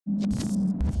Hey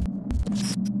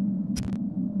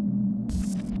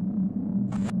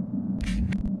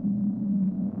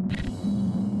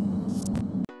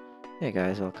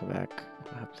guys, welcome back.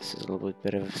 I hope this is a little bit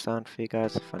better of sound for you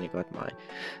guys. I finally got my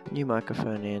new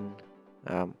microphone in.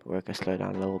 Work has slowed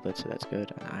down a little bit, so that's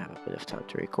good, and I have a bit of time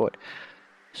to record.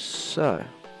 So,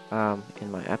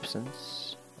 in my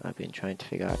absence, I've been trying to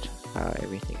figure out how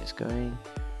everything is going,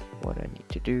 what I need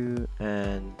to do,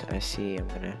 and I see I'm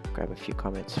gonna grab a few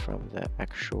comments from the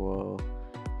actual.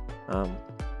 I'm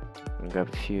gonna grab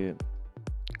a few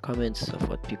comments of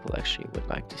what people actually would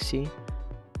like to see.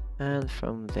 And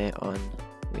from there on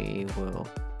we will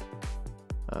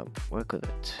work with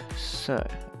it. So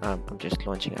I'm just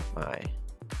starting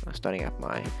up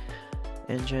my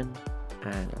engine,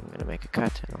 and I'm gonna make a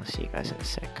cut, and I'll see you guys in a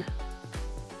sec.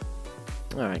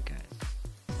 Alright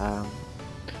guys,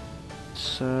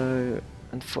 so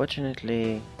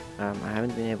unfortunately I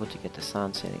haven't been able to get the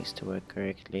sound settings to work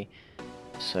correctly,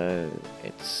 so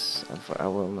I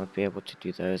will not be able to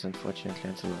do those unfortunately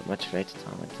until a much later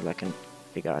time, until I can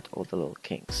figure out all the little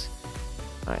kinks.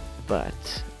 Alright,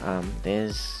 but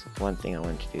there's one thing I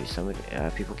want to do.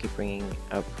 People keep bringing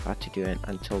up how to do an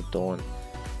Until Dawn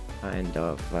kind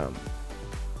of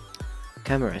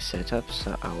camera setup,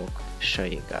 so I will show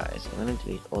you guys. I'm going to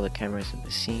delete all the cameras in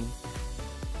the scene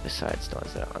besides the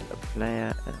ones that are on the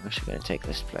player, and I'm actually going to take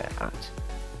this player out.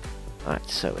 Alright,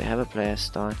 so we have a player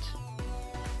start,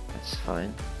 that's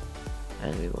fine,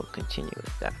 and we will continue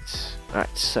with that.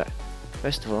 Alright, so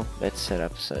first of all, let's set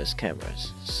up those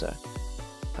cameras. So,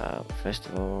 first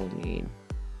of all, we need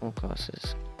all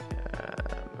classes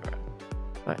camera.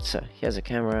 Alright, so here's a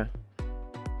camera,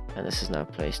 and this is now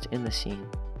placed in the scene.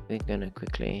 We're gonna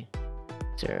quickly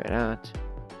zero it out,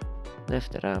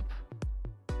 lift it up,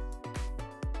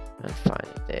 and find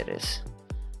it. There it is.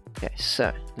 Okay,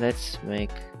 so let's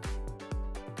make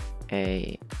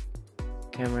a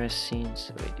camera scene.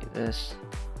 So we do this.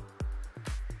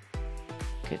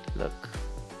 Look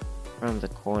from the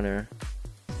corner.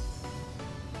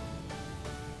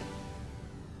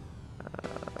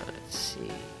 Let's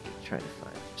see, try to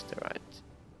find just the right.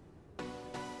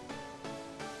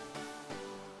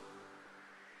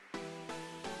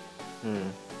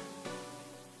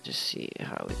 Just see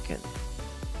how we can.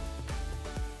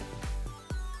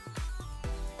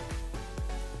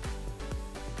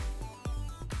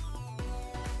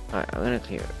 Alright, I'm gonna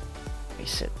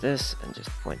reset this and just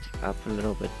point it up a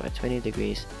little bit by 20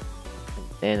 degrees, and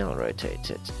then I'll rotate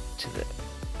it to the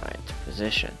right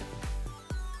position.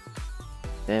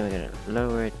 Then we're going to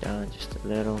lower it down just a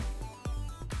little,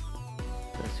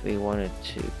 because we want it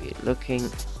to be looking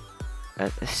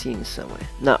at a scene somewhere.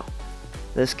 Now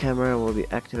this camera will be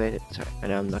activated. Sorry, I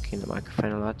know I'm knocking the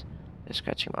microphone a lot, just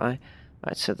scratching my eye.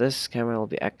 Alright, so this camera will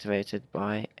be activated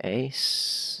by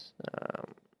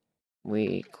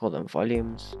we call them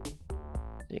volumes.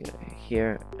 You go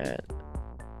here and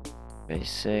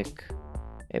basic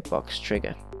a box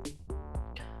trigger.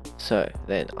 So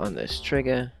then on this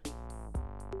trigger,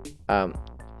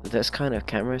 this kind of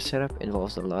camera setup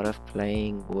involves a lot of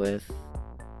playing with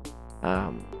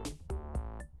the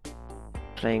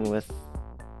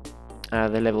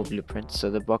level blueprint. So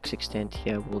the box extent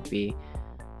here will be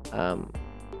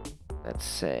let's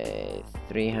say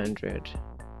 300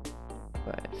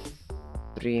 by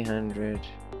 300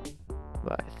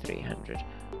 by 300.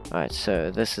 Alright,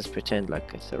 so this is pretend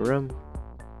like it's a room,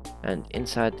 and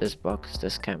inside this box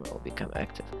this camera will become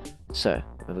active. So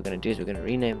what we're going to do is we're going to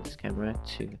rename this camera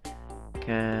to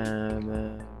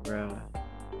camera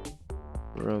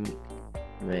room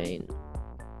main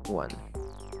 1.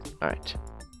 Alright,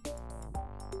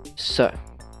 so what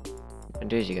you're going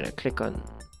to do is you're going to click on,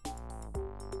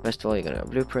 first of all you're going to go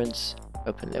blueprints,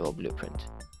 open level blueprint.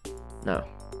 Now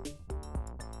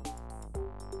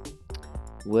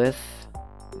with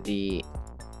the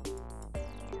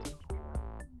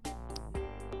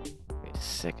wait a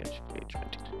second, trying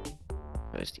to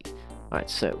close these. Alright,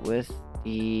 so with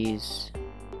these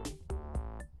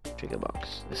trigger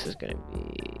box, this is going to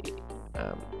be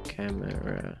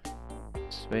camera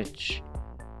switch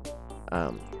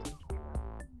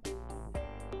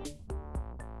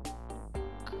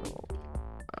cool.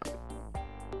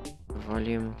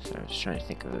 Volume, so I was trying to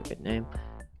think of a good name.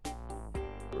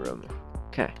 Room.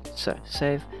 Okay, so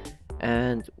save,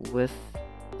 and with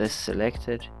this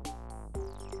selected,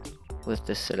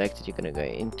 you're going to go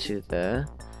into the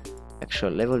actual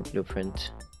level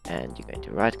blueprint, and you're going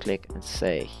to right click and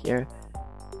say here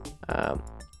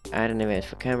add an event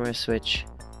for camera switch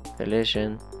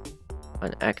collision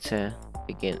on actor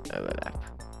begin overlap.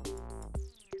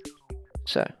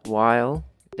 So while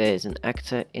there's an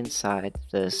actor inside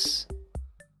this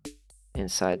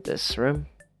inside this room.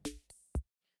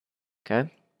 Okay,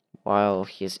 while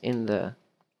he's in that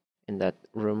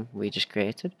room we just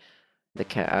created,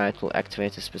 it will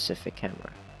activate a specific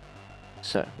camera.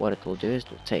 So what it will do is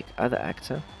it will take other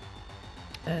actor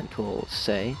and it will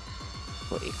say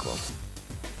will equal,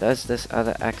 does this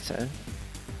other actor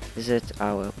visit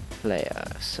our player?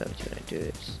 So what you're going to do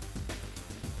is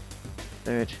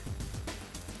so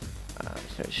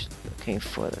just looking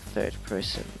for the third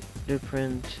person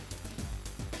blueprint,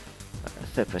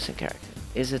 third person character.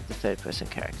 Is it the third person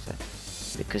character?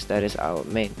 Because that is our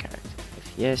main character.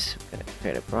 If yes, we're going to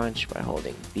create a branch by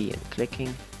holding B and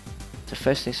clicking. So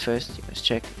first things first, you must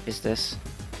check, is this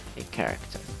a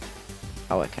character?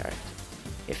 Our character.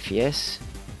 If yes,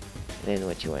 then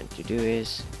what you want to do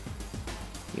is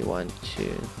you want to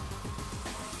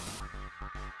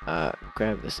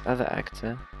grab this other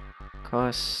actor,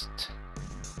 cast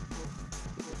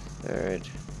third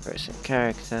person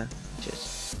character,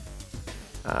 just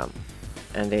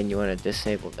and then you want to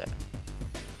disable that.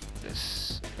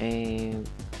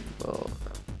 Disable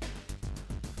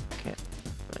camera.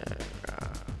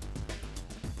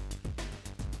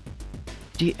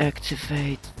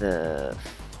 Deactivate the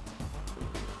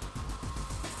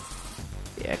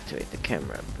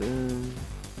camera. Boom.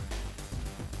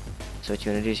 So what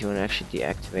you want to do is you want to actually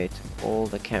deactivate all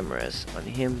the cameras on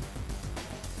him.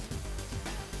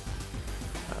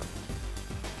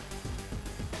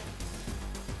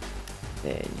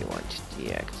 Then you want to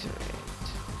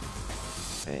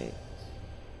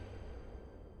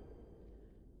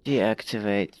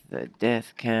deactivate the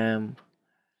death cam.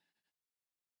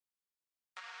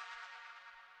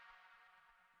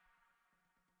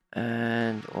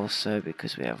 And also,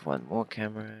 because we have one more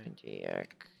camera, deactivate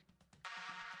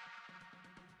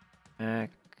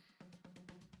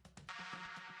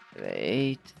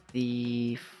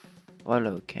the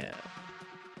follow cam.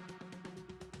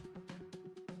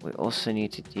 We also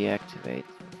need to deactivate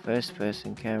the first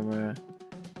person camera.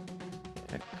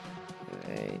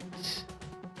 Deactivate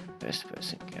first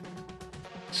person camera.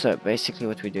 So basically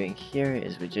what we're doing here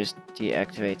is we're just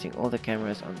deactivating all the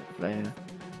cameras on the player.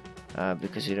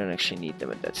 Because you don't actually need them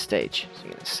at that stage. So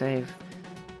you're going to save,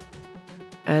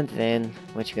 and then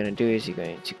what you're going to do is you're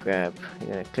going to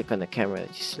click on the camera that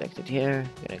you selected here,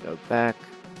 you're going to go back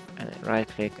and then right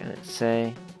click and then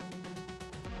say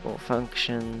full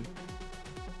function,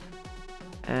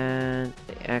 and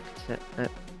the active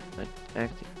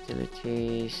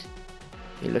utilities,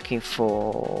 you're looking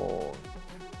for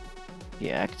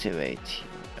deactivate.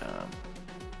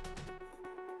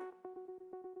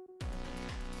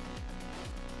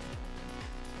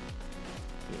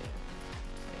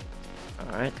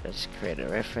 Alright, let's create a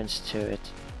reference to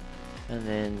it, and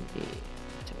then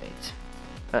deactivate.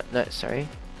 No, sorry.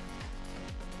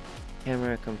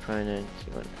 Camera component,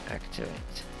 you want to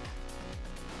activate.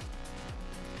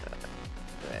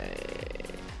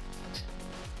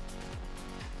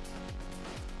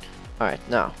 Alright,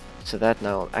 now, so that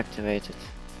now activated.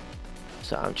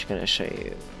 So I'm just going to show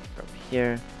you from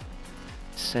here.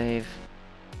 Save.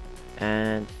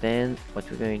 And then what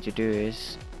we're going to do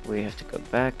is we have to go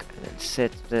back and then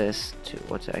set this to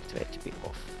auto activate to be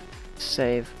off.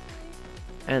 Save,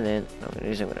 and then what I'm going to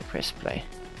do is I'm going to press play.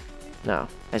 Now,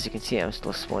 as you can see, I'm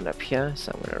still spawned up here,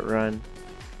 so I'm going to run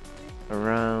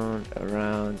around.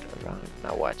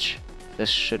 Now watch, this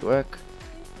should work.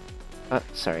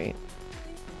 Sorry.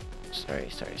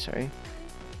 Something's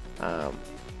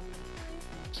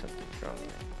wrong there.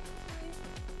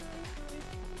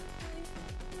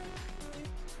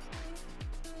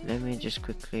 Let me just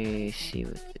quickly see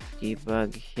with the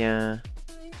debug here.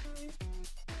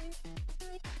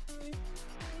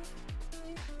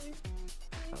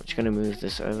 I'm just going to move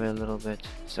this over a little bit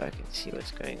so I can see what's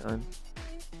going on.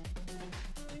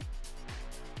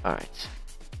 Alright.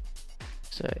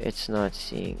 So it's not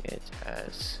seeing it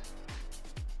as...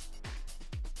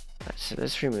 Alright, so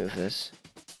let's remove this.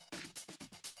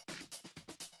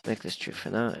 Make this true for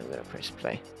now. I'm going to press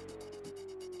play.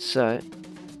 So...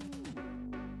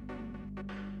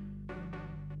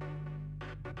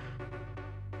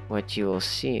 what you will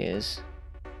see is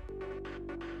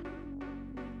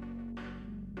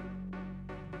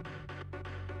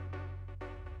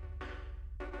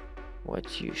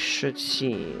what you should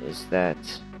see is that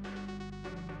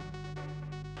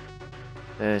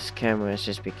those cameras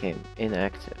just became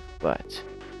inactive, but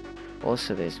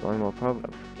also there's one more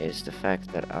problem, is the fact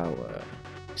that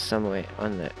somewhere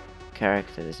on the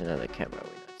character there's another camera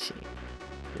we're not seeing.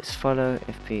 There's follow,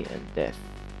 FP, and death.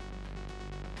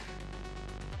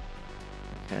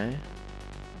 Okay.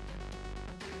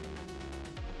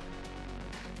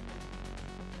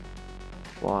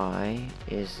 Why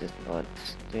is it not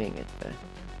doing it there?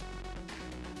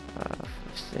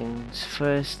 First things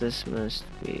first, this must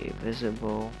be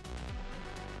visible,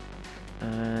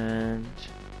 and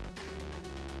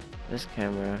this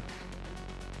camera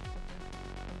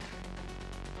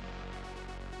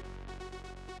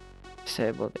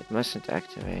disabled, it mustn't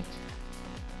activate.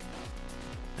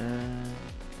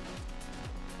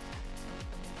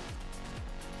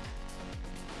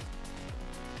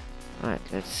 Right,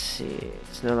 let's see,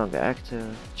 it's no longer active,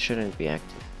 it shouldn't be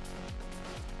active.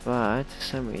 But for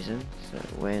some reason, so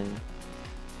when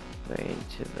we're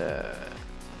into the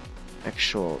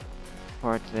actual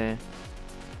part there,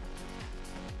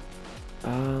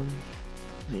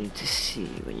 we need to see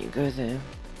when you go there,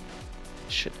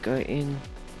 it should go in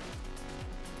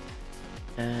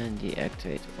and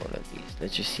deactivate all of these.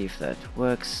 Let's just see if that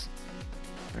works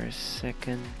for a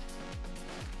second.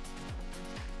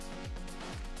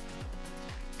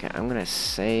 Okay, I'm gonna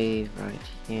save right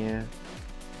here.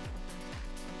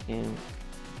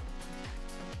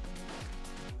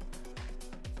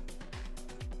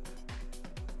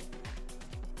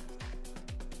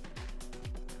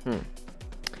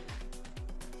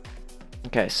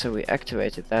 Okay, so we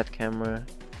activated that camera,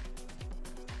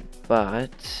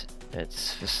 but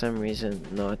it's for some reason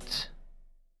not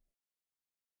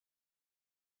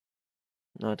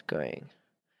going.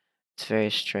 It's very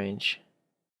strange.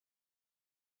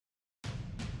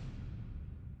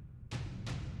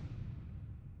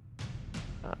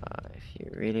 If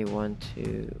you really want to,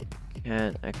 you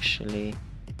can actually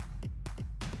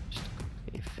just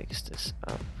quickly fix this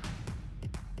up.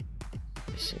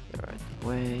 Facing the right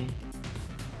way.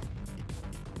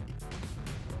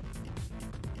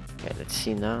 Okay, let's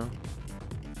see now.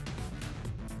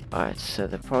 Alright, so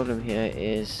the problem here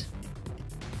is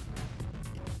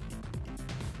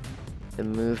the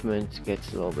movement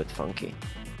gets a little bit funky.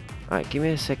 Alright, give me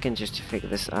a second just to figure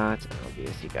this out, and I'll be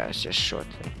with you guys just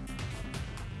shortly.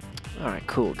 Alright,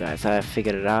 cool guys, I have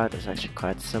figured it out. It's actually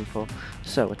quite simple.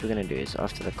 So what we're going to do is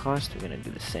after the cast, we're going to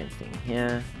do the same thing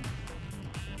here.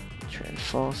 True and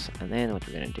false. And then what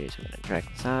we're going to do is we're going to drag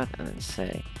this out and then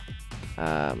say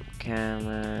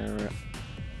camera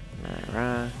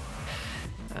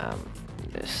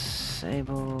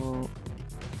disable.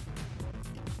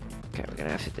 Okay, we're going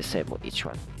to have to disable each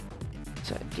one.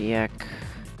 So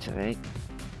deactivate.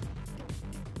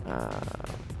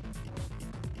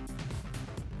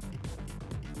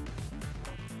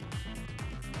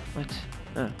 What?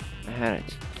 Oh, I had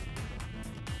it.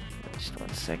 Just 1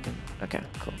 second. Okay,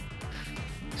 cool.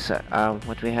 So,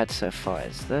 what we had so far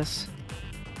is this.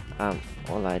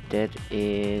 All I did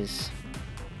is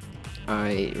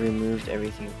I removed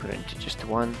everything, put it into just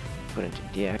one, put it into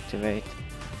deactivate.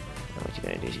 And what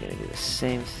you're gonna do is you're gonna do the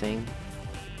same thing,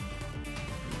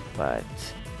 but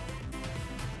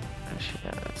actually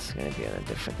no, that's gonna be on a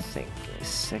different thing. Give me a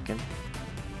second.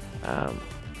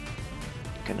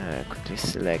 Gonna quickly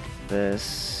select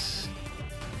this,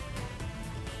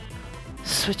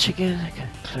 switch again. I can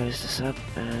close this up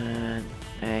and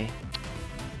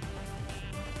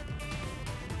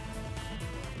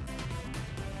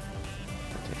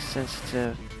context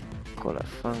sensitive, call a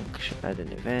function, add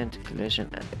an event, collision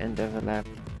and end overlap,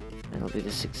 and it'll be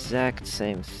this exact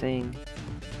same thing.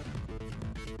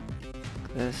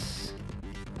 Like this.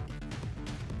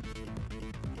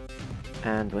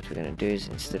 And what we're going to do is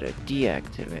instead of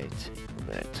deactivate,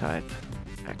 we're going to type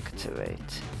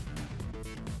activate.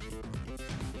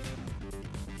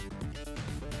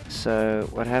 So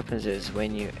what happens is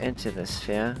when you enter the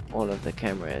sphere, all of the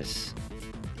cameras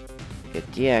get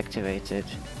deactivated,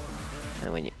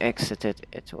 and when you exit it,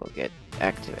 it will get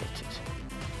activated.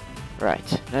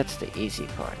 Right, that's the easy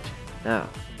part. Now,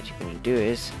 what you're going to do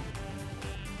is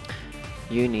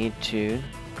you need to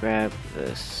grab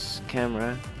this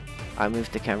camera. I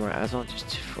moved the camera as well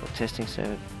just for testing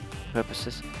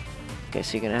purposes. Okay,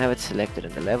 so you're gonna have it selected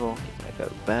in the level. You're gonna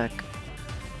go back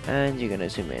and you're gonna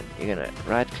zoom in. You're gonna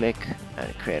right click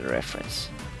and create a reference.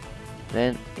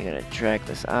 Then you're gonna drag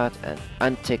this out and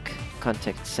untick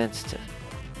context sensitive.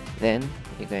 Then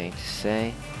you're going to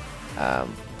say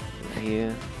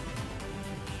view.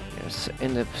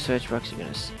 In the search box, you're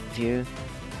gonna view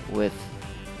with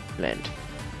blend.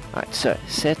 Alright, so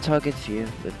set target view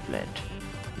with blend.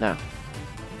 Now,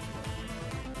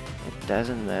 it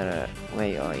doesn't matter where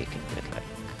you are, you can do it like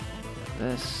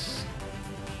this.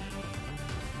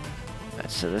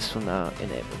 Right, so this will now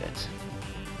enable it.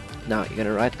 Now you're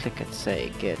gonna right click and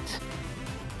say get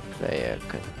player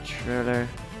controller,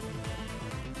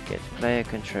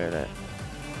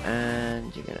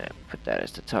 and you're gonna put that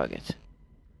as the target.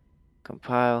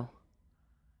 Compile,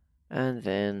 and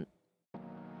then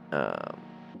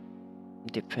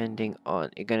depending on,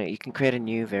 you can create a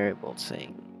new variable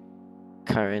saying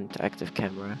current active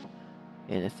camera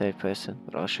in the third person,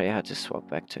 but I'll show you how to swap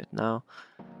back to it now.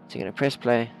 So you're gonna press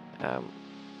play.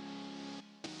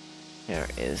 Here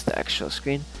is the actual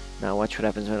screen. Now watch what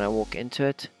happens when I walk into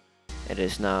it. It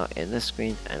is now in the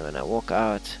screen, and when I walk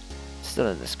out, it's still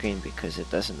in the screen because it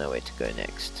doesn't know where to go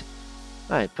next.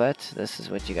 Right, but this is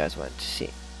what you guys want to see.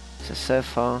 So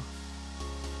far,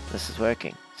 this is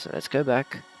working. So let's go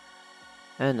back,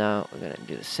 and now we're gonna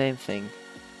do the same thing.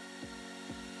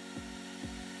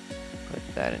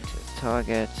 Put that into the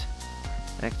target,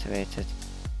 activate it,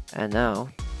 and now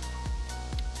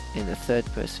in the third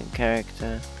person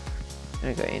character, I'm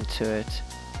gonna go into it,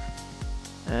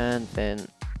 and then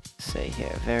say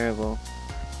here variable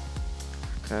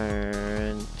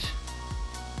current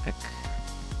active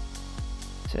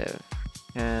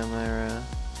camera,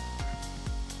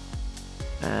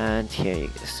 and here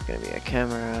it's gonna be a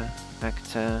camera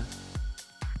actor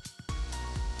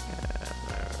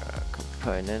camera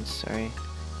component, sorry,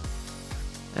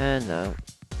 and now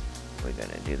we're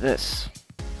gonna do this.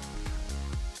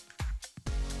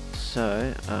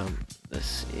 So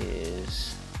this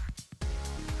is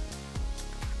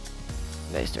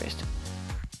base rest.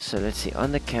 So let's see,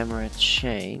 on the camera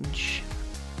change,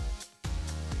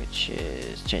 which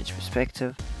is change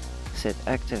perspective, set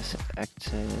active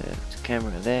to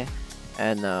camera there,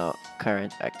 and now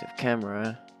current active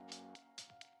camera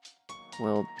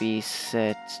will be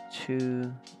set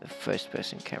to the first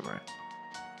person camera,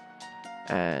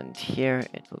 and here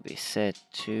it will be set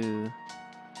to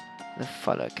the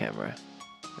follow camera.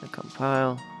 And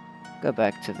compile, go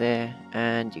back to there,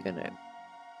 and you're gonna,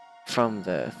 from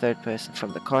the third person,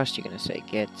 from the cast, you're gonna say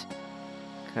get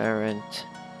current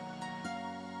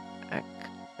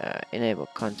enable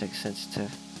context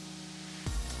sensitive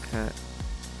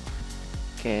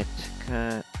get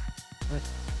current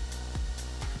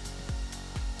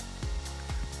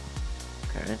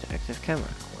active camera.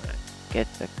 I wanna get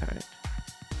the current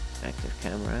active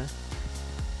camera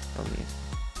from you.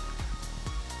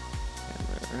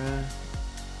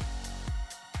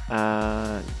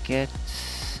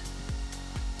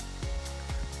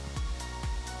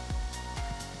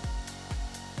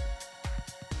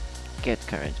 Get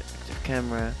current active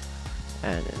camera,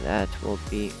 and that will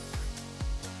be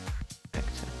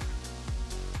active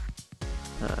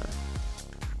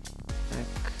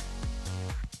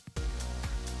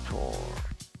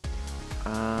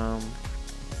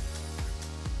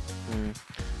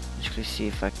actually see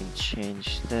if I can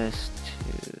change this to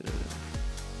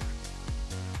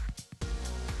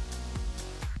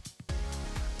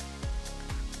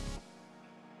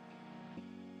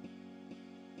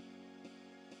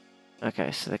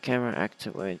okay, so the camera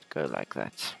actor won't go like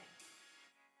that.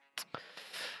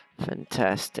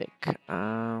 Fantastic.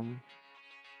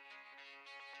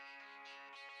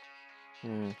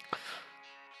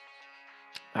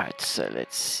 Alright, so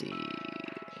let's see.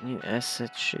 New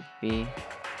asset should be,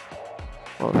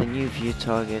 well, the new view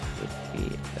target would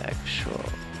be the actual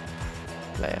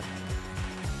player.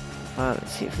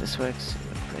 Let's see if this works.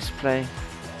 I'm gonna press play,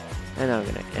 and now I'm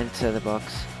gonna enter the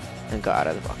box and go out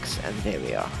of the box, and there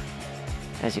we are.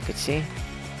 As you can see,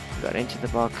 we got into the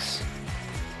box,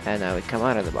 and now we come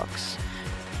out of the box.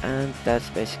 And that's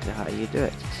basically how you do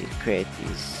it. So you create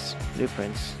these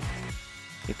blueprints.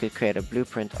 You could create a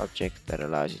blueprint object that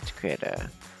allows you to create a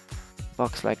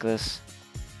box like this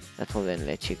that will then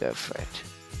let you go for it.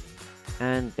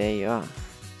 And there you are.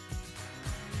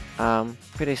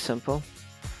 Pretty simple,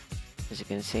 as you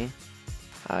can see.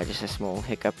 Just a small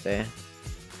hiccup there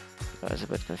I was a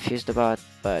bit confused about,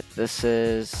 but this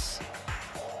is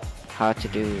how to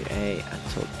do a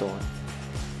Until Dawn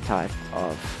type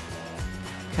of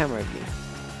camera view.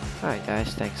 Alright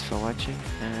guys, thanks for watching,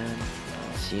 and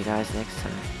I'll see you guys next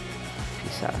time.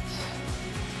 Peace out.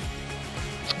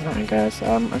 Alright guys,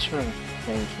 I just want to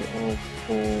thank you all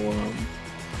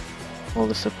for all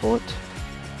the support.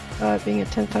 Being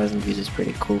at 10,000 views is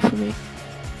pretty cool for me.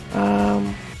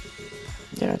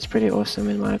 Yeah, it's pretty awesome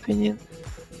in my opinion.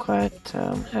 Quite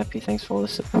happy, thanks for all the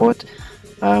support.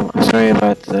 I'm sorry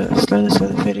about the slowness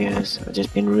of the videos. I've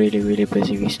just been really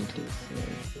busy recently,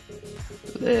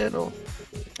 so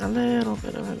a little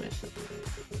bit of a mess.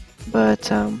 But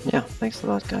yeah, thanks a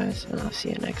lot guys, and I'll see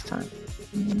you next time.